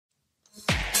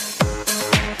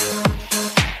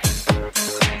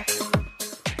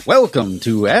Welcome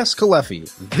to Ask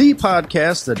Caleffi, the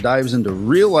podcast that dives into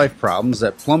real-life problems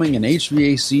that plumbing and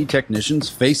HVAC technicians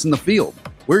face in the field.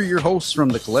 We're your hosts from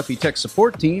the Caleffi Tech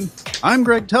Support Team. I'm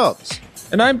Greg Tubbs.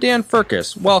 And I'm Dan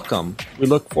Furcus. Welcome. We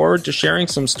look forward to sharing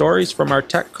some stories from our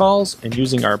tech calls and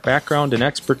using our background and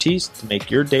expertise to make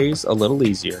your days a little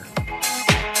easier.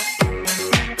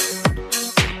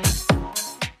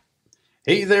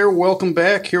 Hey there, welcome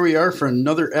back. Here we are for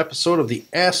another episode of the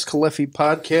Ask Caleffi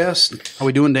podcast. How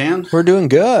we doing, Dan? We're doing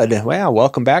good. Wow,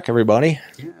 welcome back, everybody.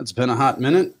 Yeah, it's been a hot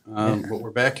minute, but we're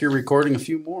back here recording a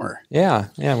few more. Yeah,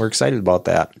 we're excited about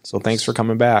that. So thanks for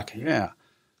coming back. Yeah.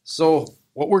 So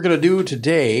what we're going to do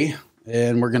today,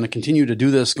 and we're going to continue to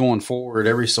do this going forward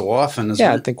every so often.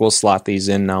 I think we'll slot these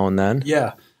in now and then.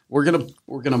 Yeah, we're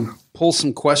gonna pull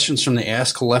some questions from the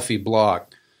Ask Caleffi blog.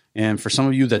 And for some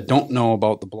of you that don't know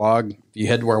about the blog, if you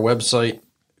head to our website,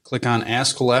 click on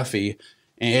Ask Caleffi,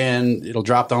 and it'll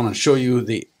drop down and show you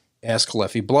the Ask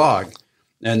Caleffi blog.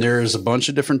 And there's a bunch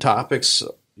of different topics,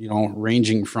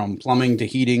 ranging from plumbing to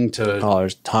heating to... Oh,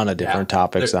 there's a ton of different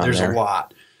topics on there. There's a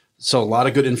lot. So a lot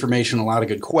of good information, a lot of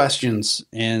good questions.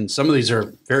 And some of these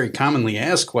are very commonly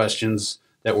asked questions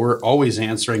that we're always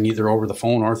answering either over the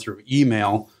phone or through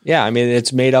email. Yeah, I mean,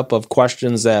 it's made up of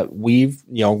questions that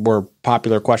were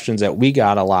popular questions that we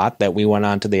got a lot that we went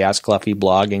on to the Ask Caleffi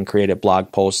blog and created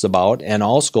blog posts about, and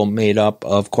also made up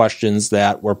of questions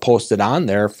that were posted on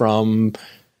there from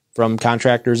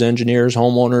contractors, engineers,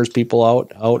 homeowners, people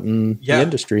out in the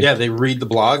industry. Yeah, they read the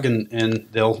blog and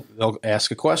they'll ask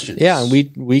a question. Yeah, and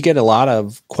we get a lot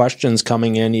of questions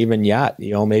coming in even yet,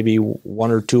 maybe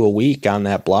one or two a week on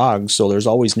that blog. So there's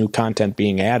always new content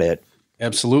being added.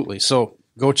 Absolutely. So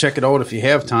go check it out if you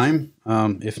have time.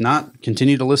 If not,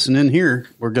 continue to listen in here.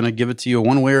 We're going to give it to you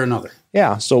one way or another.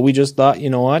 Yeah, so we just thought,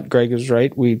 Greg is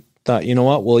right. We thought,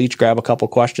 we'll each grab a couple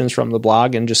questions from the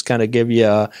blog and just kind of give you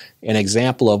an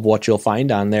example of what you'll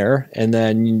find on there. And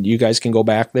then you guys can go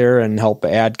back there and help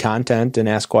add content and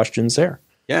ask questions there.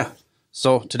 Yeah.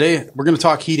 So today we're going to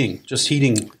talk heating, just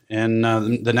heating. And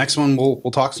the next one,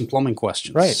 we'll talk some plumbing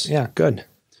questions. Right. Yeah, good.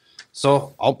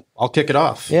 So I'll kick it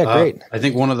off. Yeah, great. I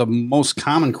think one of the most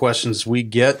common questions we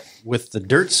get with the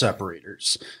dirt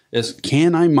separators is,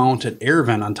 can I mount an air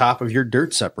vent on top of your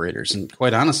dirt separators? And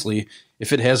quite honestly,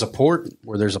 if it has a port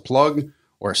where there's a plug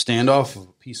or a standoff of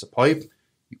a piece of pipe,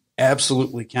 you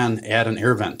absolutely can add an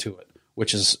air vent to it,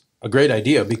 which is a great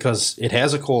idea because it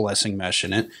has a coalescing mesh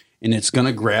in it, and it's going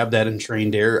to grab that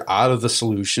entrained air out of the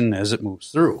solution as it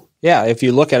moves through. Yeah, if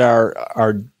you look at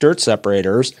our dirt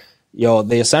separators,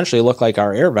 they essentially look like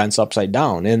our air vents upside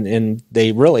down, and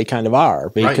they really kind of are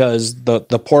because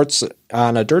the ports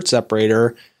on a dirt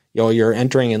separator, your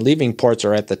entering and leaving ports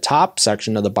are at the top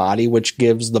section of the body, which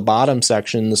gives the bottom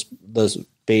section the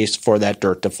space for that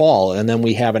dirt to fall. And then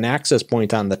we have an access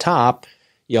point on the top,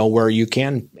 where you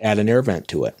can add an air vent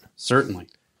to it. Certainly.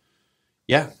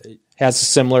 Yeah. Has a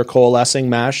similar coalescing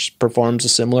mesh, performs a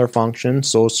similar function.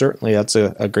 So certainly that's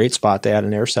a great spot to add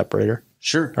an air separator.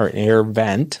 Sure. Or an air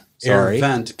vent. Sorry. Air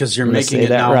vent, because you're making it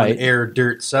now an air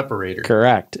dirt separator.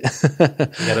 Correct.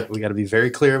 we got to be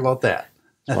very clear about that.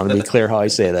 I want to be clear how I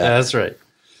say that. That's right.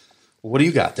 What do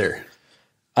you got there?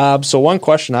 So one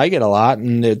question I get a lot,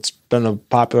 and it's been a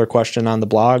popular question on the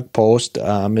blog post,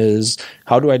 is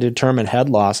how do I determine head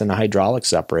loss in a hydraulic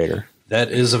separator?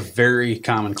 That is a very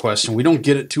common question. We don't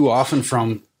get it too often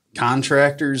from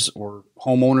contractors or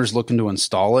homeowners looking to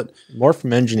install it. More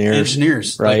from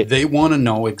engineers. Right. Like they want to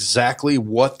know exactly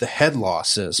what the head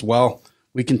loss is. Well,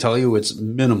 we can tell you it's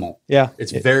minimal. Yeah.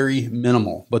 It's very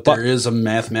minimal, but there is a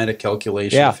mathematical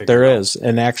calculation. Yeah, there is.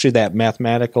 And actually that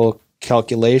mathematical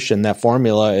calculation, that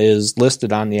formula is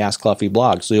listed on the Ask Caleffi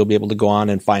blog. So you'll be able to go on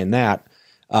and find that.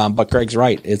 But Greg's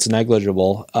right. It's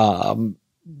negligible.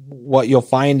 What you'll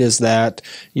find is that,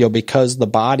 because the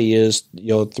body is,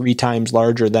 3 times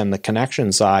larger than the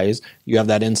connection size, you have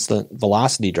that instant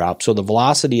velocity drop. So the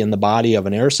velocity in the body of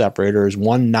an air separator is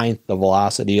 1/9 the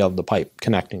velocity of the pipe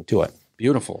connecting to it.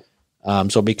 Beautiful.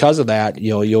 So because of that,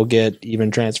 you'll get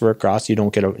even transfer across. You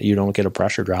don't get a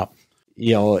pressure drop.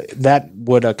 That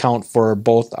would account for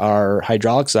both our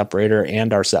hydraulic separator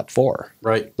and our SEP 4.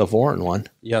 Right. The 4-in-1.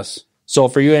 Yes. So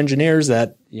for you engineers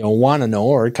that want to know,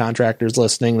 or contractors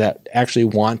listening that actually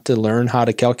want to learn how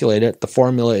to calculate it, the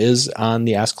formula is on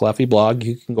the Ask Caleffi blog.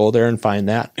 You can go there and find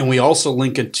that. And we also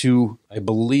link it to, I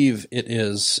believe it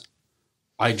is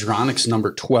Hydronic's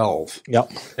number 12.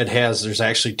 Yep. There's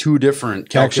actually 2 different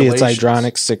calculations. Actually, it's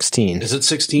Hydronic 16. Is it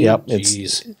 16? Yep. Jeez.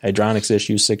 It's Hydronic's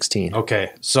issue 16.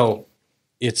 Okay. So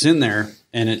it's in there,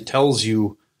 and it tells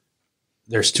you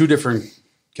there's 2 different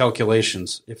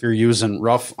calculations. If you're using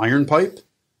rough iron pipe,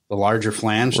 the larger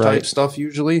flange type stuff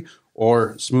usually,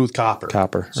 or smooth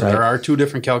copper. So there are two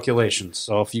different calculations.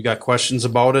 So if you got questions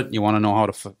about it, you want to know how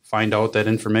to find out that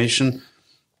information,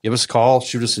 give us a call,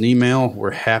 shoot us an email.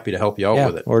 We're happy to help you out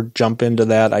with it. Or jump into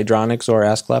that Hydronics or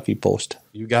Ask Caleffi post.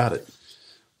 You got it.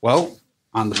 Well,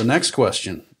 on to the next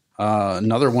question.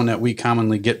 Another one that we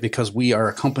commonly get because we are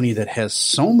a company that has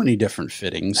so many different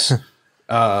fittings.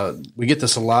 We get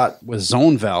this a lot with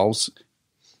zone valves.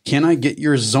 Can I get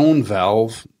your zone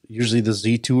valve? Usually the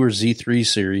Z2 or Z3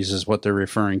 series is what they're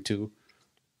referring to.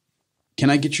 Can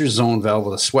I get your zone valve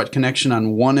with a sweat connection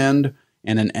on one end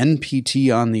and an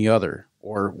NPT on the other?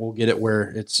 Or we'll get it where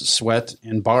it's sweat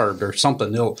and barbed or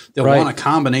something. They'll want a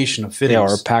combination of fittings.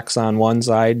 Yeah, or PEX on one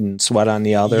side and sweat on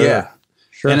the other. Yeah.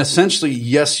 Sure. And essentially,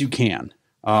 yes, you can.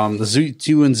 The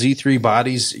Z2 and Z3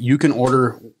 bodies, you can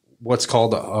order what's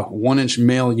called a 1-inch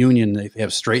male union. They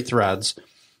have straight threads,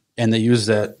 and they use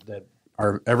that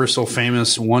our ever so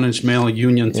famous 1-inch male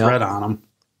union thread on them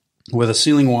with a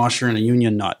sealing washer and a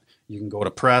union nut. You can go to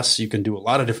press. You can do a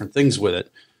lot of different things with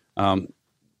it.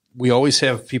 We always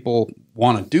have people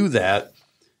want to do that,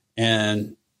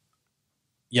 and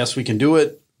yes, we can do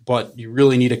it, but you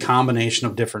really need a combination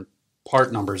of different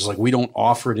part numbers. Like, we don't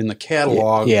offer it in the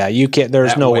catalog. Yeah, you can't.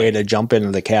 There's no way to jump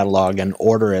into the catalog and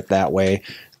order it that way.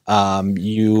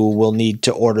 You will need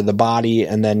to order the body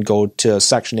and then go to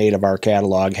Section 8 of our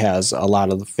catalog, has a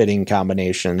lot of the fitting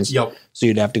combinations. Yep. So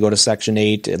you'd have to go to Section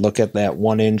 8 and look at that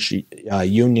 1-inch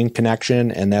union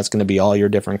connection, and that's going to be all your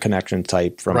different connection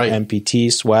type from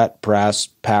MPT, sweat, press,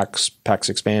 PEX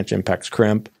expansion, PEX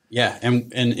crimp. Yeah,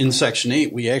 and in Section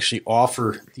 8, we actually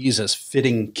offer these as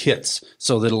fitting kits.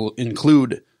 So that'll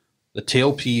include the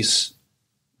tailpiece,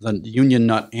 the union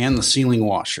nut, and the sealing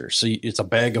washer. So it's a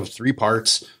bag of 3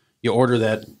 parts. You order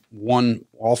that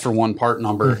all for one part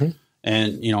number,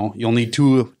 and you'll need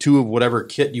two of whatever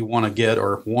kit you want to get,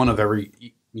 or one of every,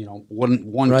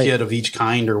 one kit of each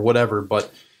kind or whatever. But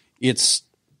it's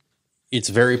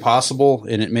very possible,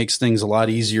 and it makes things a lot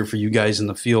easier for you guys in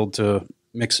the field to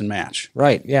mix and match.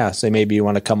 Right. Yeah. Say maybe you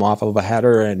want to come off of a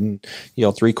header and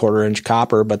 3/4 inch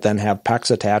copper, but then have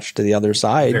PEX attached to the other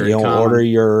side. Very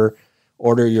common.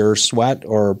 Order your sweat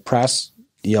or press,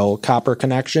 copper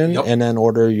connection, and then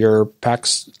order your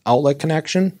PEX outlet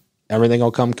connection. Everything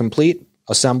will come complete.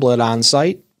 Assemble it on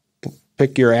site.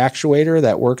 Pick your actuator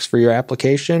that works for your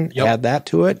application. Add that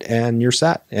to it, and you're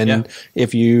set. And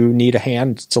if you need a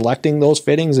hand selecting those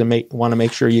fittings and want to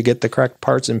make sure you get the correct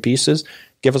parts and pieces,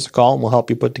 give us a call, and we'll help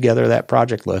you put together that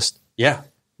project list. Yeah,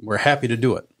 we're happy to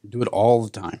do it. Do it all the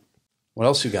time. What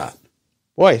else you got?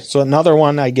 Boy, so another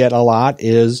one I get a lot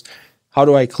is, how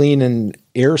do I clean an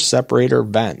air separator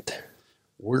vent?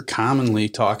 We're commonly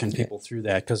talking people through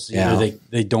that because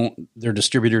they don't, their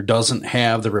distributor doesn't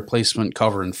have the replacement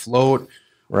cover and float,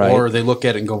 or they look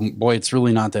at it and go, boy, it's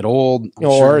really not that old.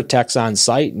 Or a tech's on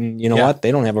site and what?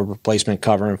 They don't have a replacement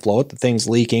cover and float. The thing's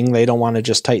leaking. They don't want to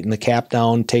just tighten the cap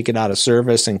down, take it out of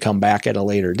service, and come back at a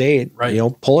later date. Right.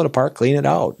 Pull it apart, clean it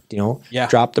out.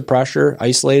 Drop the pressure,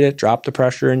 isolate it, drop the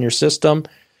pressure in your system.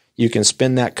 You can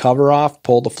spin that cover off,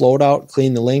 pull the float out,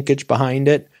 clean the linkage behind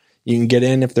it. You can get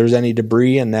in if there's any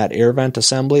debris in that air vent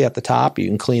assembly at the top. You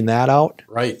can clean that out.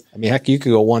 Right. I mean, heck, you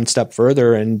could go one step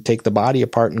further and take the body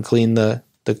apart and clean the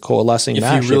coalescing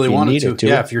mesh if you really wanted to.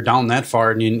 Yeah, if you're down that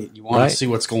far and you want to see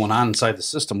what's going on inside the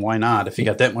system, why not? If you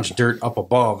got that much dirt up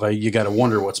above, you got to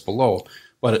wonder what's below.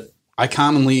 But I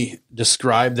commonly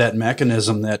describe that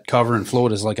mechanism, that cover and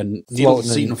float, as like a needle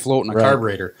seat and a float in a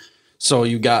carburetor. So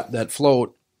you got that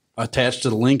float attached to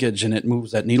the linkage, and it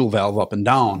moves that needle valve up and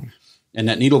down. And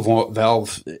that needle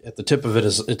valve at the tip of it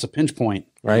it's a pinch point.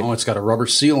 Right. It's got a rubber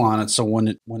seal on it, so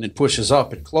when it pushes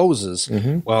up, it closes.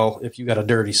 Well, if you got a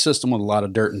dirty system with a lot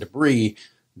of dirt and debris,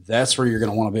 that's where you're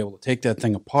going to want to be able to take that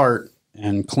thing apart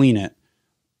and clean it.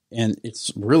 And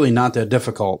it's really not that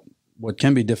difficult. What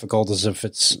can be difficult is if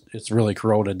it's really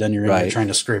corroded, then you're trying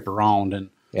to scrape around and.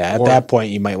 Yeah, at that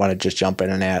point, you might want to just jump in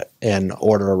and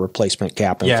order a replacement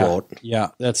cap and float. Yeah,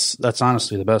 that's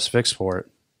honestly the best fix for it.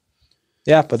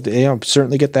 Yeah, but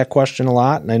certainly get that question a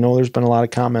lot, and I know there's been a lot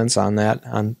of comments on that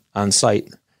on site.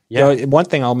 Yeah, one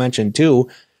thing I'll mention too,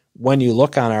 when you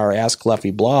look on our Ask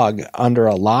Caleffi blog, under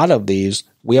a lot of these,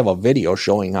 we have a video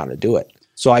showing how to do it.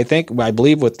 So I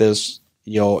believe with this,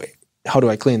 how do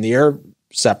I clean the air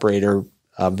separator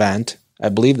vent? I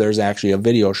believe there's actually a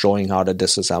video showing how to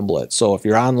disassemble it. So if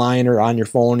you're online or on your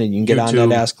phone and you can get on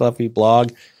that Ask Caleffi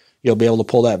blog, you'll be able to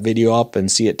pull that video up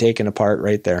and see it taken apart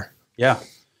right there. Yeah.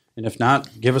 And if not,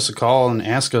 give us a call and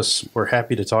ask us. We're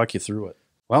happy to talk you through it.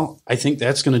 Well, I think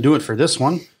that's going to do it for this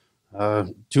one.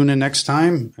 Tune in next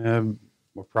time.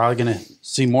 We're probably going to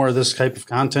see more of this type of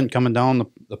content coming down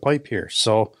the pipe here.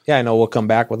 So yeah, I know we'll come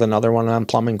back with another one on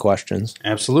plumbing questions.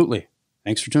 Absolutely.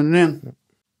 Thanks for tuning in.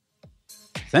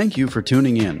 Thank you for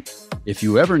tuning in. If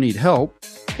you ever need help,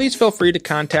 please feel free to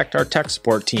contact our tech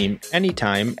support team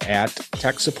anytime at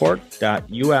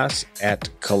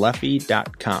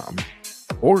techsupport.us@caleffi.com.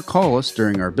 or call us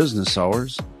during our business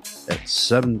hours at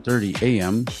 7:30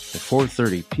 a.m. to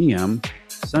 4:30 p.m.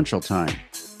 Central Time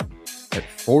at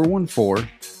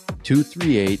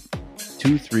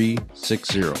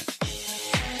 414-238-2360.